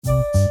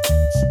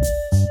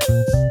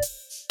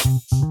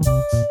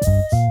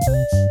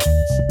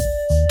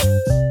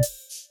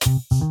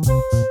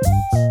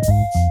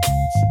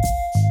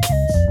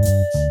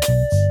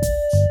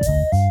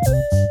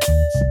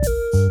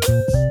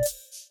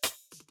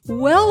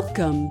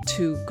Welcome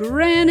to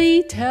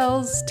Granny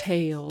Tells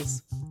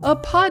Tales, a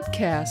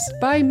podcast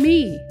by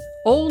me,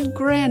 Old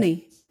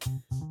Granny.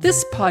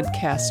 This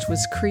podcast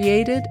was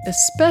created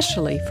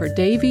especially for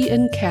Davy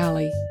and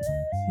Callie,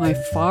 my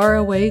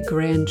faraway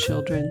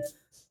grandchildren,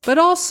 but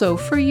also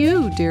for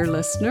you, dear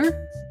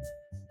listener.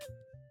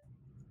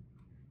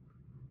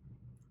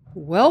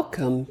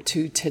 Welcome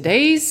to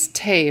today's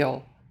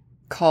tale,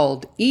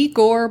 called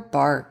Igor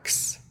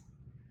Barks.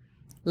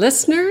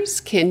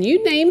 Listeners, can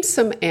you name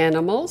some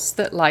animals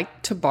that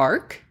like to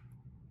bark?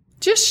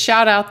 Just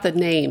shout out the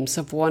names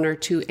of one or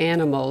two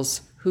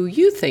animals who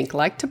you think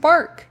like to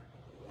bark.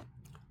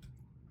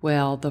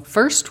 Well, the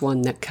first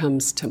one that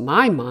comes to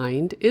my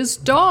mind is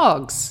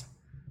dogs.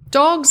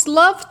 Dogs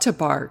love to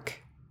bark.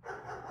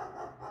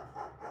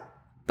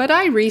 But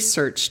I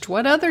researched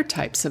what other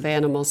types of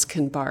animals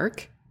can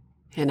bark,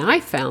 and I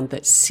found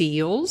that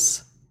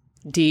seals,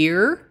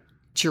 deer,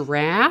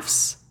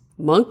 giraffes,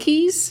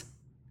 monkeys,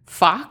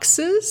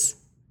 foxes,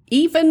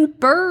 even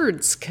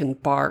birds can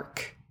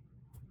bark.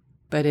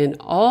 But in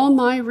all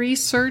my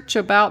research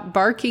about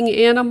barking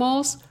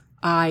animals,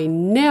 I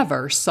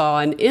never saw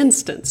an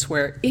instance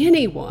where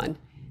anyone,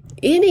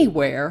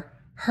 anywhere,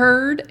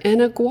 heard an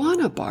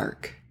iguana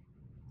bark.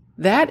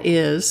 That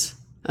is,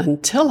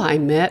 until I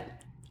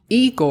met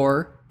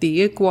Igor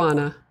the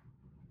iguana.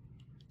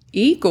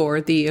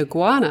 Igor the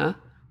iguana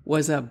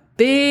was a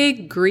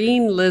big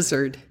green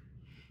lizard.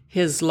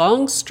 His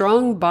long,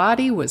 strong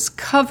body was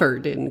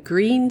covered in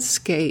green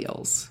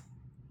scales.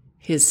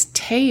 His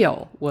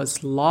tail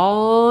was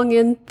long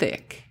and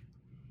thick.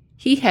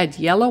 He had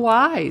yellow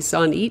eyes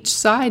on each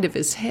side of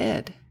his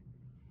head.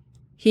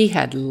 He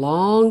had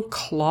long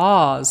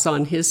claws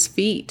on his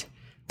feet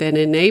that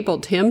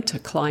enabled him to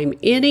climb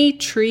any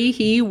tree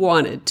he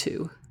wanted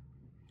to.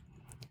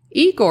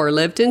 Igor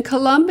lived in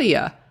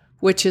Colombia,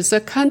 which is a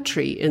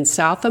country in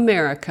South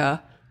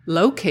America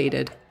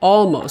located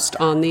almost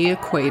on the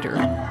equator.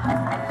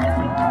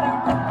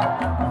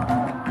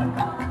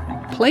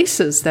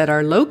 Places that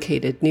are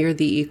located near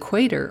the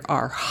equator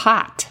are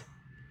hot,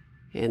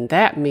 and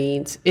that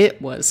means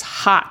it was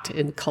hot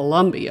in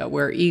Colombia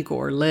where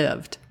Igor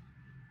lived.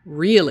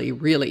 Really,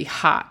 really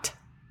hot.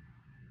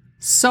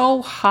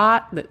 So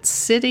hot that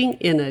sitting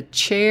in a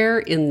chair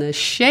in the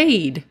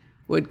shade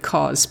would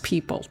cause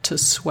people to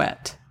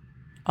sweat.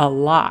 A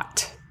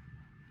lot.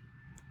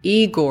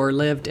 Igor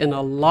lived in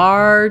a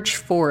large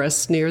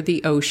forest near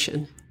the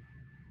ocean.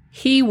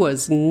 He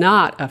was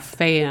not a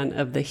fan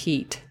of the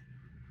heat.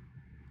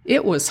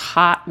 It was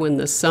hot when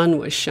the sun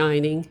was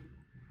shining.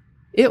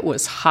 It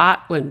was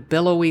hot when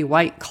billowy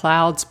white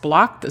clouds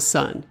blocked the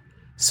sun,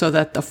 so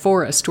that the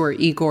forest where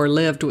Igor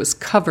lived was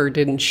covered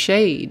in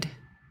shade.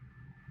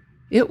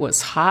 It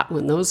was hot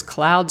when those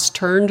clouds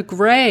turned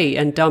gray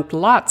and dumped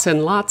lots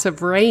and lots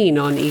of rain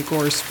on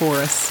Igor's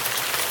forest.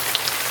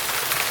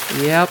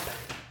 Yep.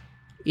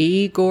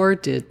 Igor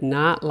did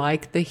not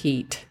like the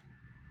heat,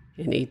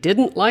 and he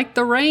didn't like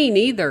the rain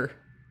either,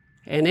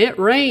 and it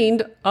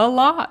rained a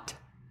lot.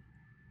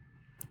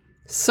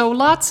 So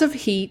lots of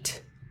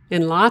heat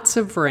and lots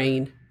of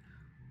rain,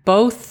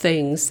 both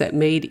things that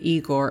made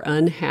Igor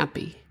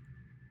unhappy.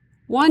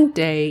 One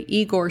day,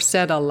 Igor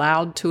said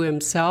aloud to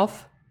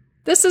himself,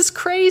 "This is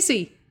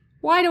crazy.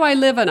 Why do I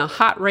live in a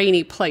hot,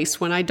 rainy place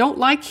when I don't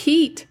like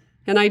heat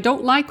and I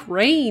don't like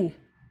rain?"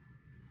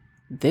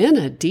 Then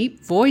a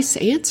deep voice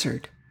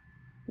answered,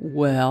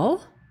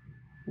 "Well,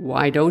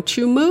 why don't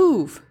you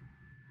move?"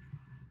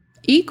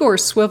 Igor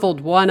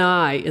swiveled one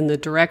eye in the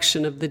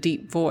direction of the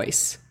deep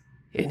voice,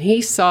 and he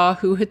saw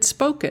who had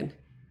spoken.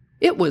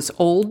 It was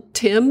Old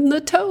Tim the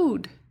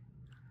Toad.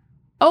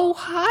 "Oh,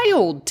 hi,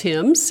 Old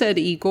Tim," said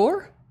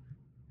Igor.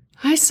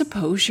 "I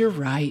suppose you're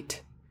right.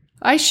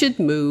 I should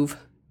move.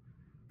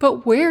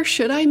 But where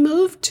should I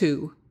move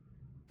to?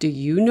 Do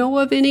you know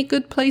of any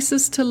good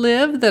places to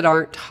live that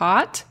aren't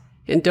hot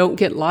and don't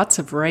get lots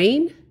of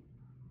rain?"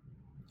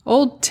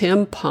 Old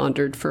Tim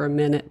pondered for a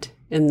minute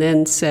and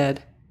then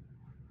said,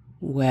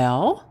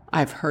 "Well,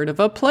 I've heard of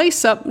a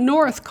place up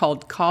north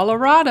called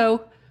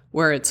Colorado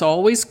where it's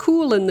always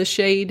cool in the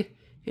shade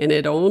and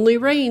it only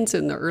rains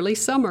in the early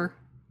summer.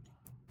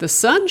 The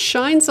sun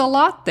shines a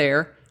lot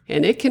there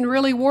and it can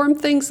really warm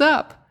things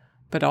up,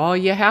 but all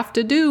you have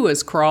to do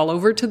is crawl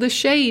over to the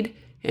shade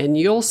and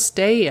you'll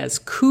stay as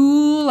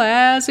cool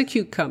as a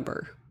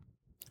cucumber."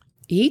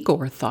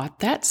 Igor thought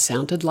that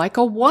sounded like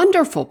a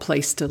wonderful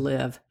place to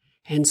live,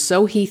 and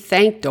so he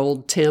thanked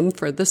Old Tim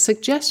for the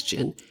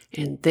suggestion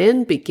and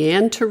then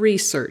began to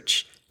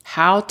research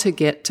how to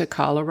get to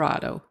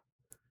Colorado.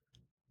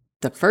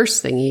 The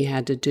first thing he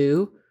had to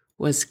do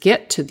was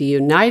get to the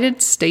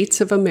United States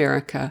of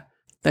America,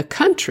 the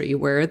country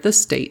where the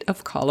state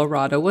of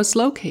Colorado was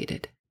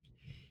located.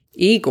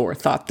 Igor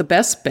thought the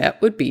best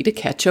bet would be to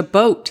catch a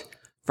boat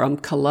from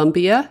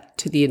Colombia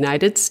to the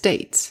United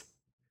States.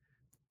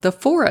 The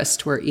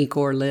forest where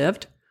Igor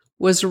lived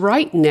was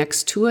right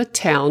next to a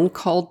town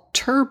called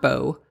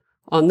Turbo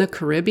on the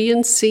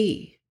Caribbean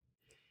Sea.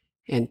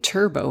 And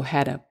Turbo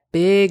had a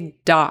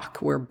big dock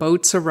where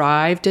boats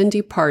arrived and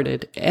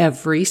departed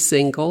every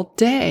single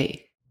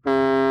day.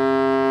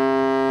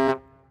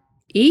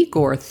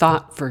 Igor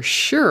thought for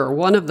sure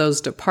one of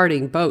those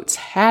departing boats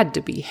had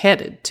to be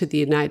headed to the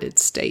United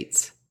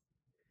States.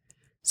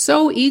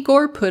 So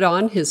Igor put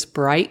on his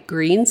bright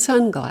green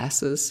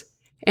sunglasses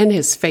and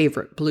his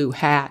favorite blue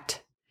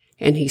hat,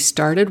 and he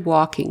started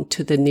walking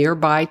to the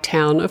nearby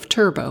town of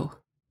Turbo.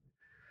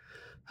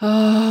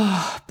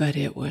 Oh, but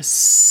it was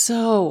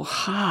so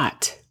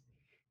hot.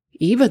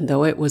 Even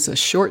though it was a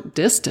short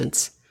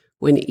distance,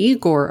 when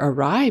Igor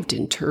arrived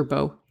in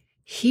Turbo,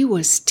 he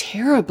was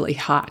terribly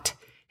hot,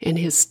 and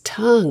his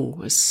tongue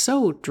was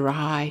so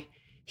dry,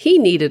 he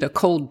needed a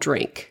cold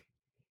drink.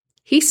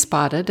 He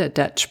spotted a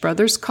Dutch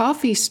Brothers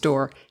coffee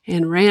store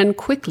and ran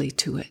quickly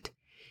to it.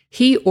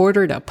 He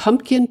ordered a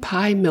pumpkin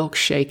pie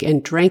milkshake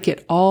and drank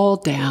it all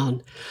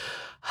down.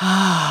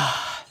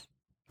 Ah,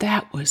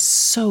 that was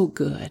so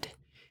good,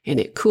 and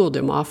it cooled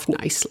him off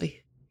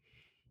nicely.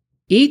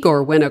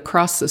 Igor went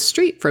across the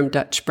street from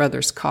Dutch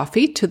Brothers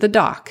Coffee to the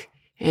dock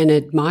and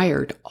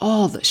admired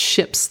all the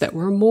ships that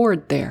were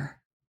moored there.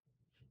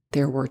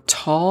 There were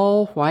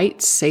tall,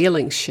 white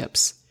sailing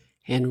ships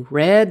and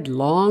red,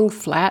 long,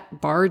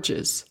 flat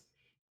barges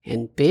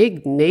and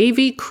big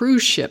Navy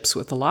cruise ships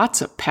with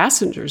lots of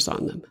passengers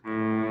on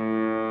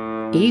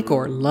them.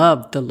 Igor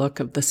loved the look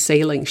of the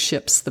sailing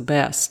ships the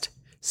best,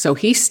 so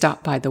he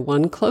stopped by the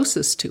one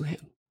closest to him.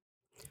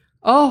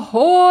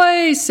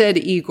 "Ahoy!" said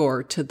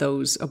Igor to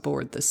those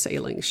aboard the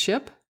sailing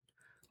ship.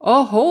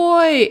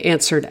 "Ahoy!"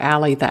 answered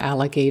Allie the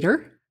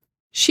alligator.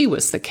 She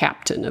was the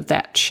captain of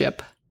that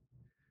ship.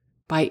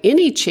 "By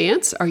any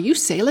chance, are you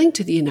sailing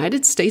to the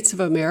United States of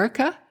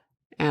America?"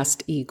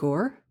 asked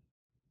Igor.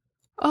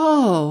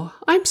 "Oh,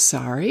 I'm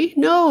sorry.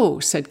 No,"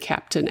 said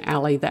Captain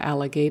Allie the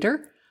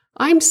alligator.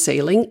 "I'm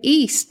sailing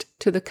east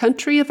to the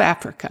country of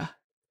Africa.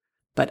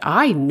 But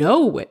I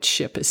know which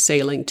ship is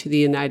sailing to the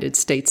United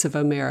States of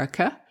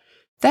America.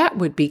 That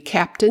would be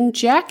Captain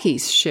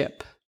Jackie's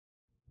ship."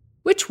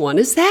 "Which one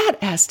is that?"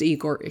 asked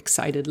Igor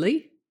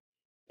excitedly.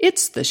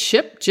 "It's the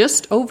ship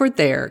just over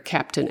there,"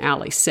 Captain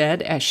Allie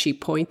said as she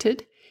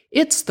pointed.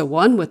 "It's the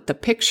one with the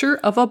picture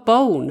of a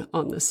bone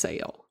on the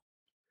sail."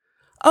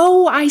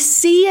 "Oh, I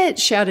see it!"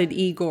 shouted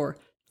Igor.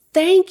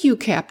 "Thank you,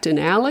 Captain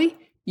Allie.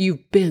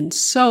 You've been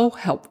so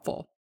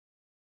helpful."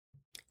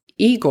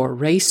 Igor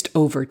raced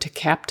over to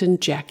Captain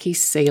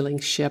Jackie's sailing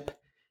ship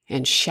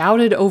and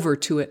shouted over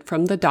to it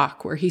from the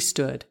dock where he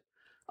stood.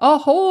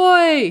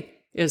 "Ahoy!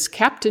 Is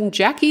Captain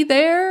Jackie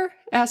there?"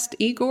 asked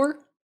Igor.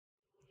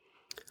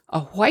 A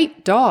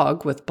white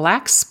dog with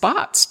black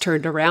spots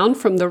turned around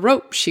from the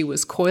rope she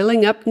was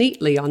coiling up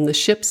neatly on the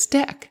ship's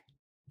deck.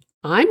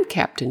 "I'm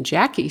Captain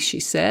Jackie," she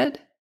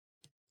said.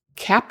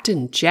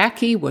 Captain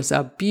Jackie was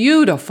a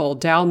beautiful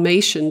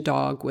Dalmatian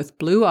dog with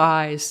blue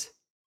eyes.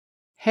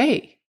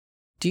 Hey,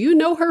 do you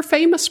know her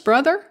famous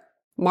brother,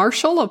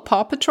 Marshall of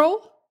Paw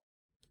Patrol?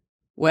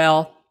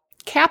 Well,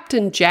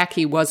 Captain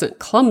Jackie wasn't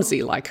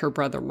clumsy like her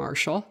brother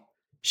Marshall.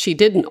 She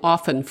didn't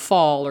often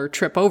fall or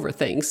trip over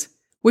things,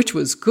 which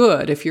was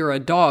good if you're a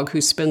dog who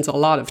spends a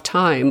lot of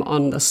time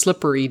on the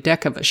slippery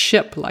deck of a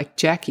ship like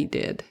Jackie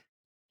did.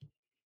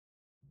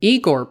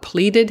 Igor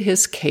pleaded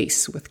his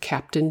case with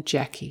Captain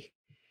Jackie.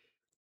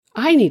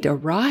 "I need a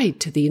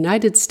ride to the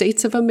United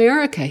States of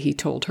America," he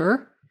told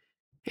her,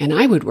 "and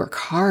I would work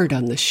hard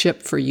on the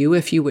ship for you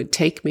if you would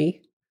take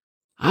me.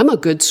 I'm a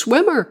good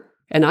swimmer,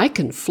 and I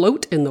can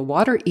float in the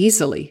water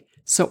easily,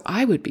 so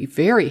I would be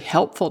very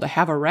helpful to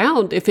have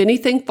around if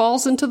anything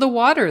falls into the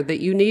water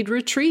that you need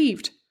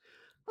retrieved.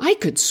 I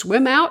could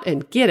swim out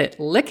and get it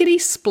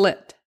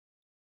lickety-split."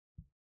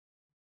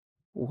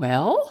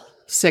 "Well,"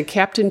 said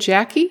Captain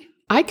Jackie,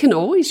 "I can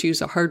always use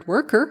a hard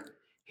worker,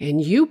 and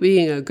you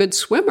being a good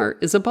swimmer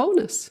is a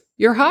bonus.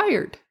 You're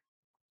hired."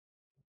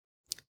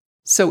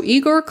 So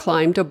Igor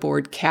climbed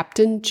aboard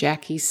Captain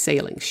Jackie's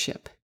sailing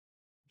ship.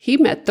 He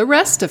met the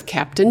rest of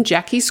Captain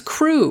Jackie's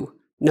crew,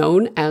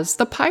 known as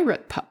the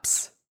Pirate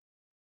Pups.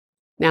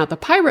 Now, the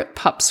Pirate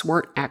Pups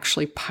weren't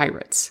actually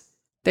pirates.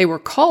 They were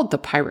called the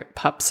Pirate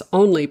Pups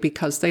only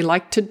because they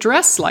liked to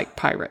dress like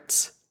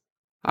pirates.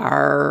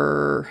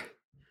 Arr!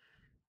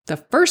 The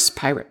first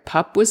pirate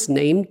pup was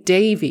named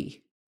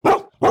Davy.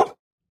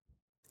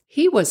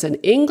 He was an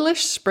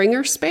English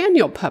Springer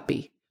Spaniel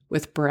puppy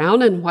with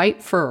brown and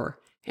white fur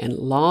and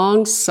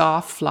long,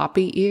 soft,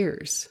 floppy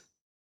ears.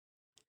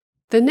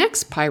 The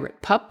next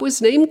pirate pup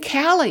was named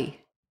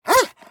Callie.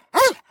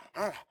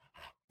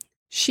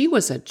 She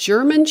was a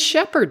German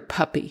Shepherd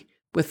puppy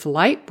with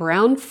light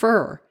brown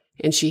fur,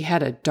 and she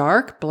had a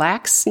dark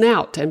black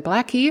snout and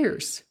black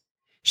ears.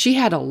 She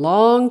had a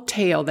long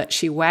tail that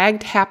she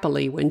wagged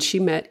happily when she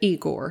met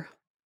Igor.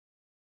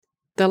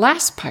 The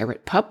last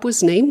pirate pup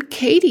was named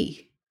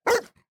Katie.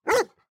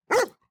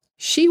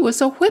 She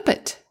was a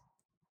Whippet.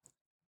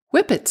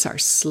 Whippets are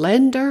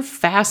slender,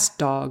 fast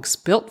dogs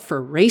built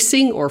for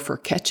racing or for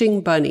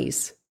catching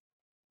bunnies.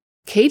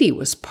 Katie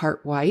was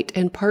part white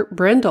and part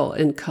brindle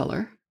in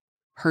color.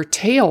 Her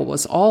tail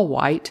was all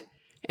white,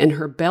 and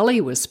her belly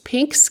was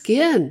pink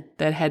skin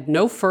that had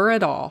no fur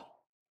at all.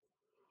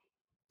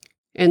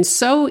 And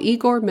so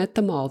Igor met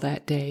them all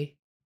that day,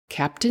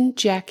 Captain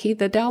Jackie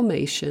the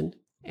Dalmatian,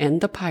 and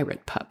the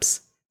pirate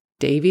pups,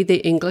 Davy the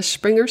English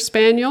Springer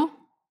Spaniel,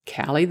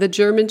 Callie the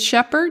German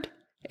Shepherd,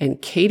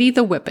 and Katie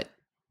the Whippet.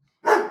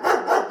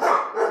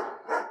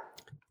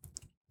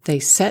 They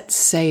set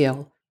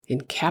sail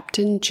in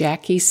Captain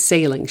Jackie's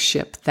sailing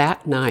ship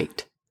that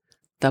night.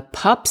 The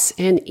pups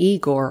and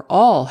Igor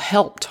all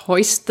helped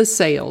hoist the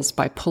sails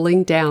by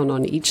pulling down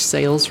on each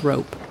sail's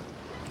rope,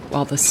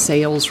 while the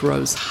sails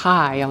rose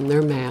high on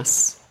their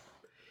masts.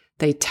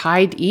 They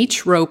tied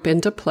each rope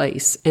into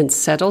place and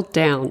settled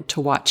down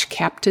to watch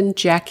Captain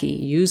Jackie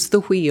use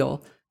the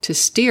wheel to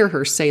steer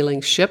her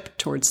sailing ship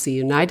towards the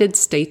United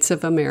States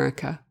of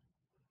America.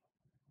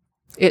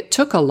 It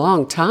took a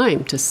long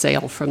time to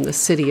sail from the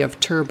city of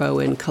Turbo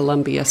in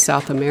Colombia,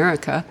 South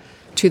America,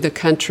 to the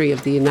country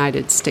of the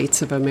United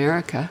States of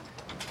America.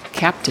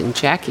 Captain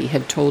Jackie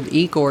had told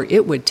Igor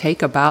it would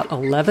take about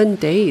 11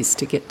 days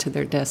to get to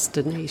their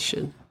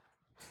destination.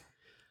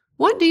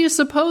 What do you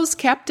suppose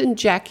Captain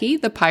Jackie,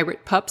 the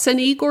pirate pups, and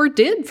Igor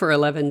did for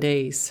 11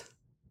 days?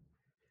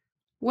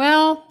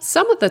 Well,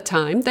 some of the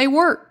time they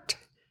worked.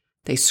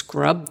 They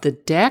scrubbed the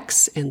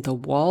decks and the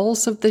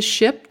walls of the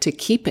ship to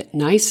keep it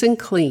nice and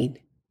clean.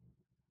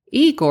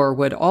 Igor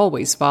would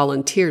always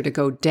volunteer to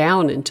go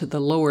down into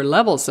the lower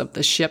levels of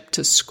the ship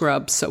to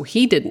scrub so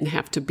he didn't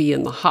have to be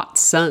in the hot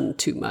sun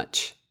too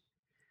much.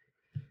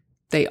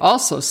 They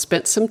also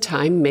spent some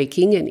time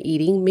making and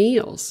eating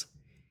meals.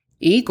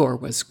 Igor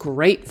was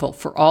grateful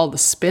for all the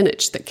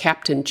spinach that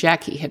Captain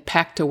Jackie had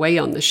packed away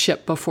on the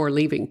ship before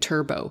leaving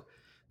Turbo,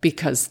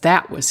 because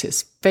that was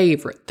his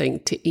favorite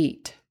thing to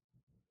eat.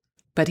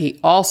 But he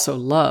also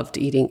loved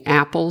eating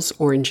apples,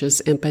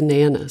 oranges, and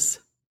bananas.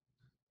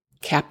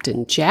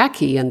 Captain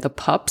Jackie and the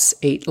pups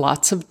ate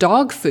lots of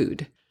dog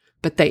food,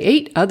 but they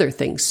ate other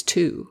things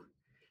too.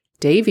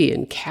 Davy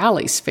and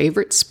Callie's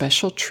favorite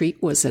special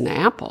treat was an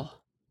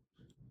apple.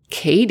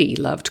 Katie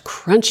loved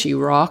crunchy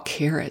raw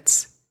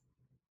carrots.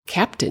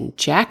 Captain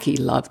Jackie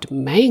loved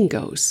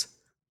mangoes.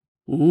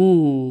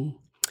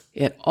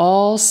 It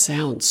all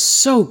sounds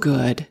so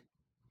good.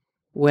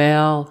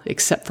 Well,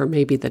 except for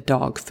maybe the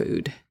dog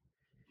food.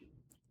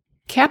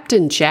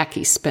 Captain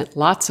Jackie spent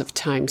lots of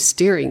time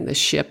steering the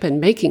ship and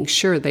making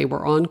sure they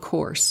were on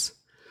course.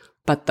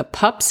 But the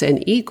pups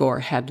and Igor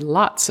had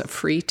lots of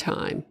free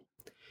time.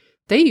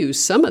 They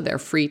used some of their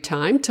free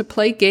time to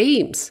play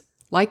games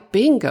like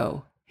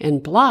bingo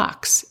and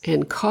blocks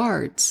and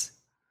cards.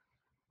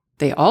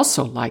 They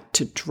also liked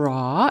to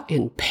draw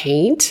and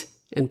paint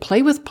and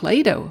play with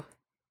Play-Doh.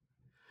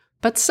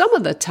 But some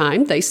of the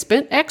time they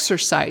spent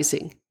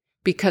exercising,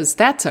 because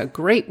that's a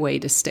great way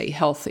to stay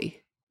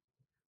healthy.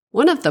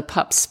 One of the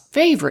pups'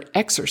 favorite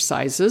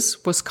exercises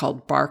was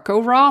called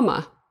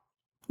Barkorama.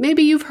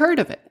 Maybe you've heard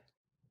of it.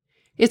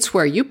 It's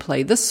where you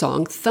play the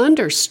song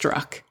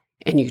Thunderstruck,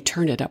 and you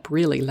turn it up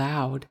really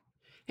loud,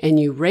 and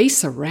you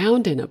race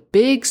around in a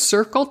big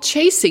circle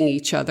chasing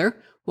each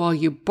other while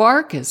you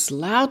bark as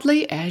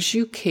loudly as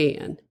you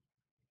can.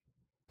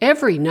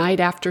 Every night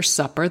after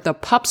supper, the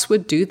pups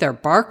would do their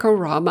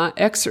Barkorama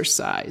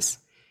exercise,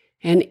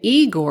 and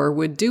Igor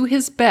would do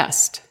his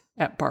best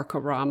at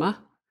Barkorama.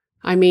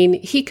 I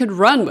mean, he could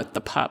run with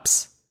the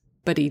pups,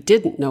 but he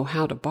didn't know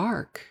how to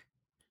bark.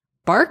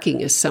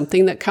 Barking is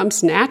something that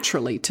comes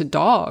naturally to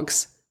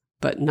dogs,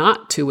 but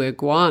not to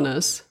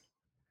iguanas.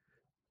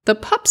 The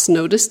pups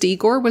noticed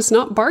Igor was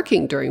not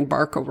barking during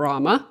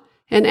Barkorama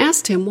and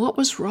asked him what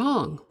was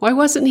wrong. Why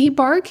wasn't he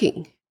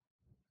barking?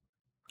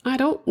 "I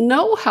don't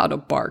know how to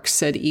bark,"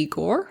 said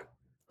Igor.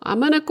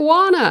 "I'm an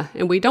iguana,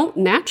 and we don't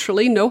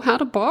naturally know how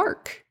to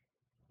bark."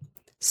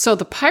 So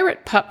the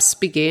pirate pups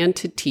began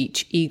to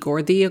teach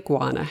Igor the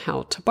iguana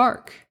how to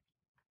bark.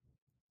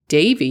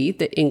 Davy,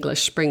 the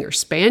English Springer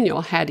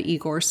Spaniel, had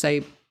Igor say,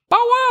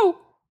 "Bow wow,"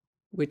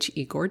 which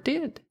Igor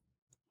did.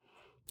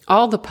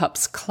 All the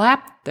pups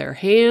clapped their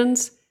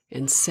hands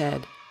and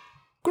said,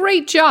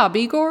 "Great job,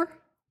 Igor."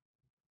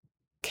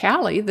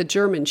 Callie, the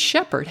German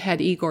Shepherd,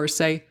 had Igor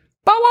say,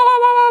 "Bow wow wow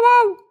wow wow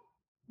wow,"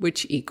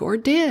 which Igor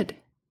did.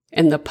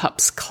 And the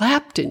pups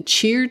clapped and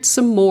cheered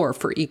some more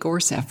for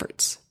Igor's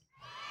efforts.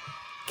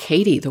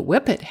 Katie, the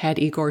Whippet, had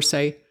Igor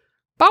say,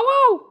 "Bow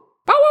wow,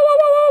 bow wow wow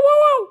wow wow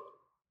wow,"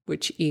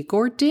 which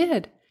Igor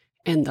did.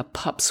 And the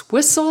pups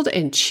whistled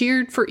and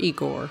cheered for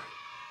Igor.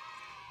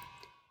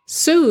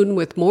 Soon,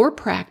 with more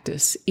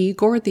practice,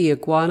 Igor the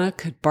iguana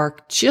could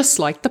bark just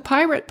like the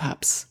pirate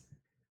pups.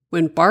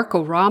 When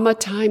Barkorama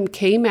time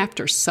came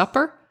after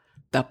supper,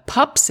 the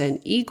pups and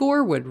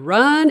Igor would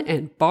run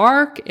and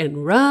bark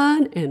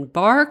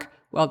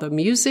while the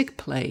music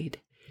played.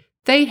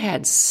 They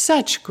had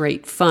such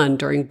great fun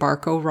during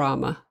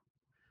Barkorama.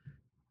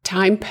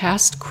 Time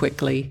passed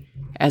quickly,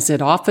 as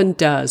it often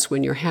does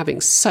when you're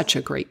having such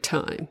a great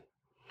time.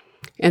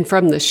 And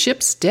from the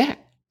ship's deck,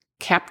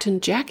 Captain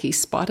Jackie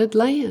spotted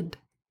land.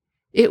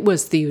 It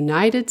was the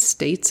United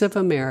States of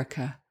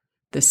America,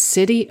 the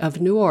city of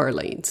New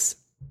Orleans,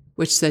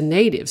 which the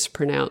natives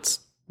pronounce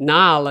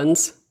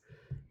Nolans.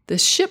 The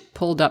ship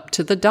pulled up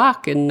to the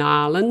dock in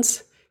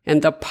Nolans,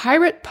 and the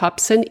pirate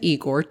pups and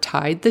Igor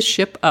tied the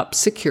ship up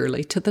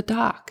securely to the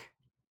dock.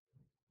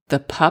 The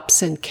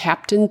pups and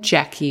Captain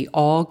Jackie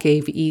all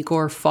gave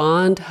Igor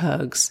fond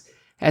hugs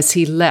as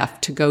he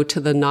left to go to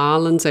the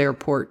Nolens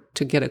Airport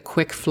to get a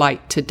quick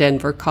flight to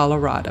Denver,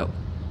 Colorado.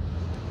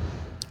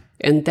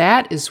 And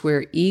that is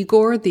where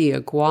Igor the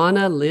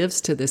iguana lives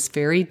to this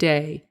very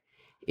day,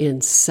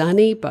 in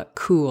sunny but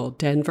cool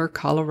Denver,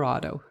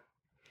 Colorado.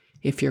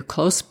 If you're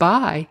close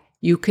by,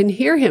 you can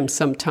hear him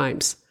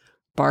sometimes,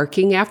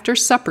 barking after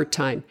supper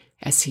time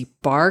as he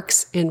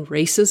barks and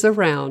races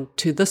around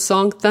to the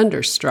song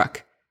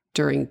Thunderstruck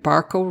during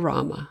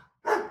Barkorama.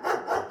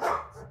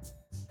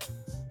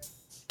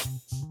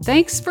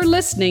 Thanks for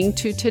listening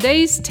to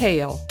today's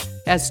tale,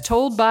 as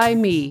told by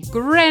me,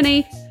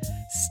 Granny.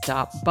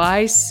 Stop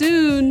by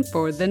soon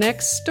for the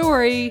next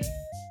story.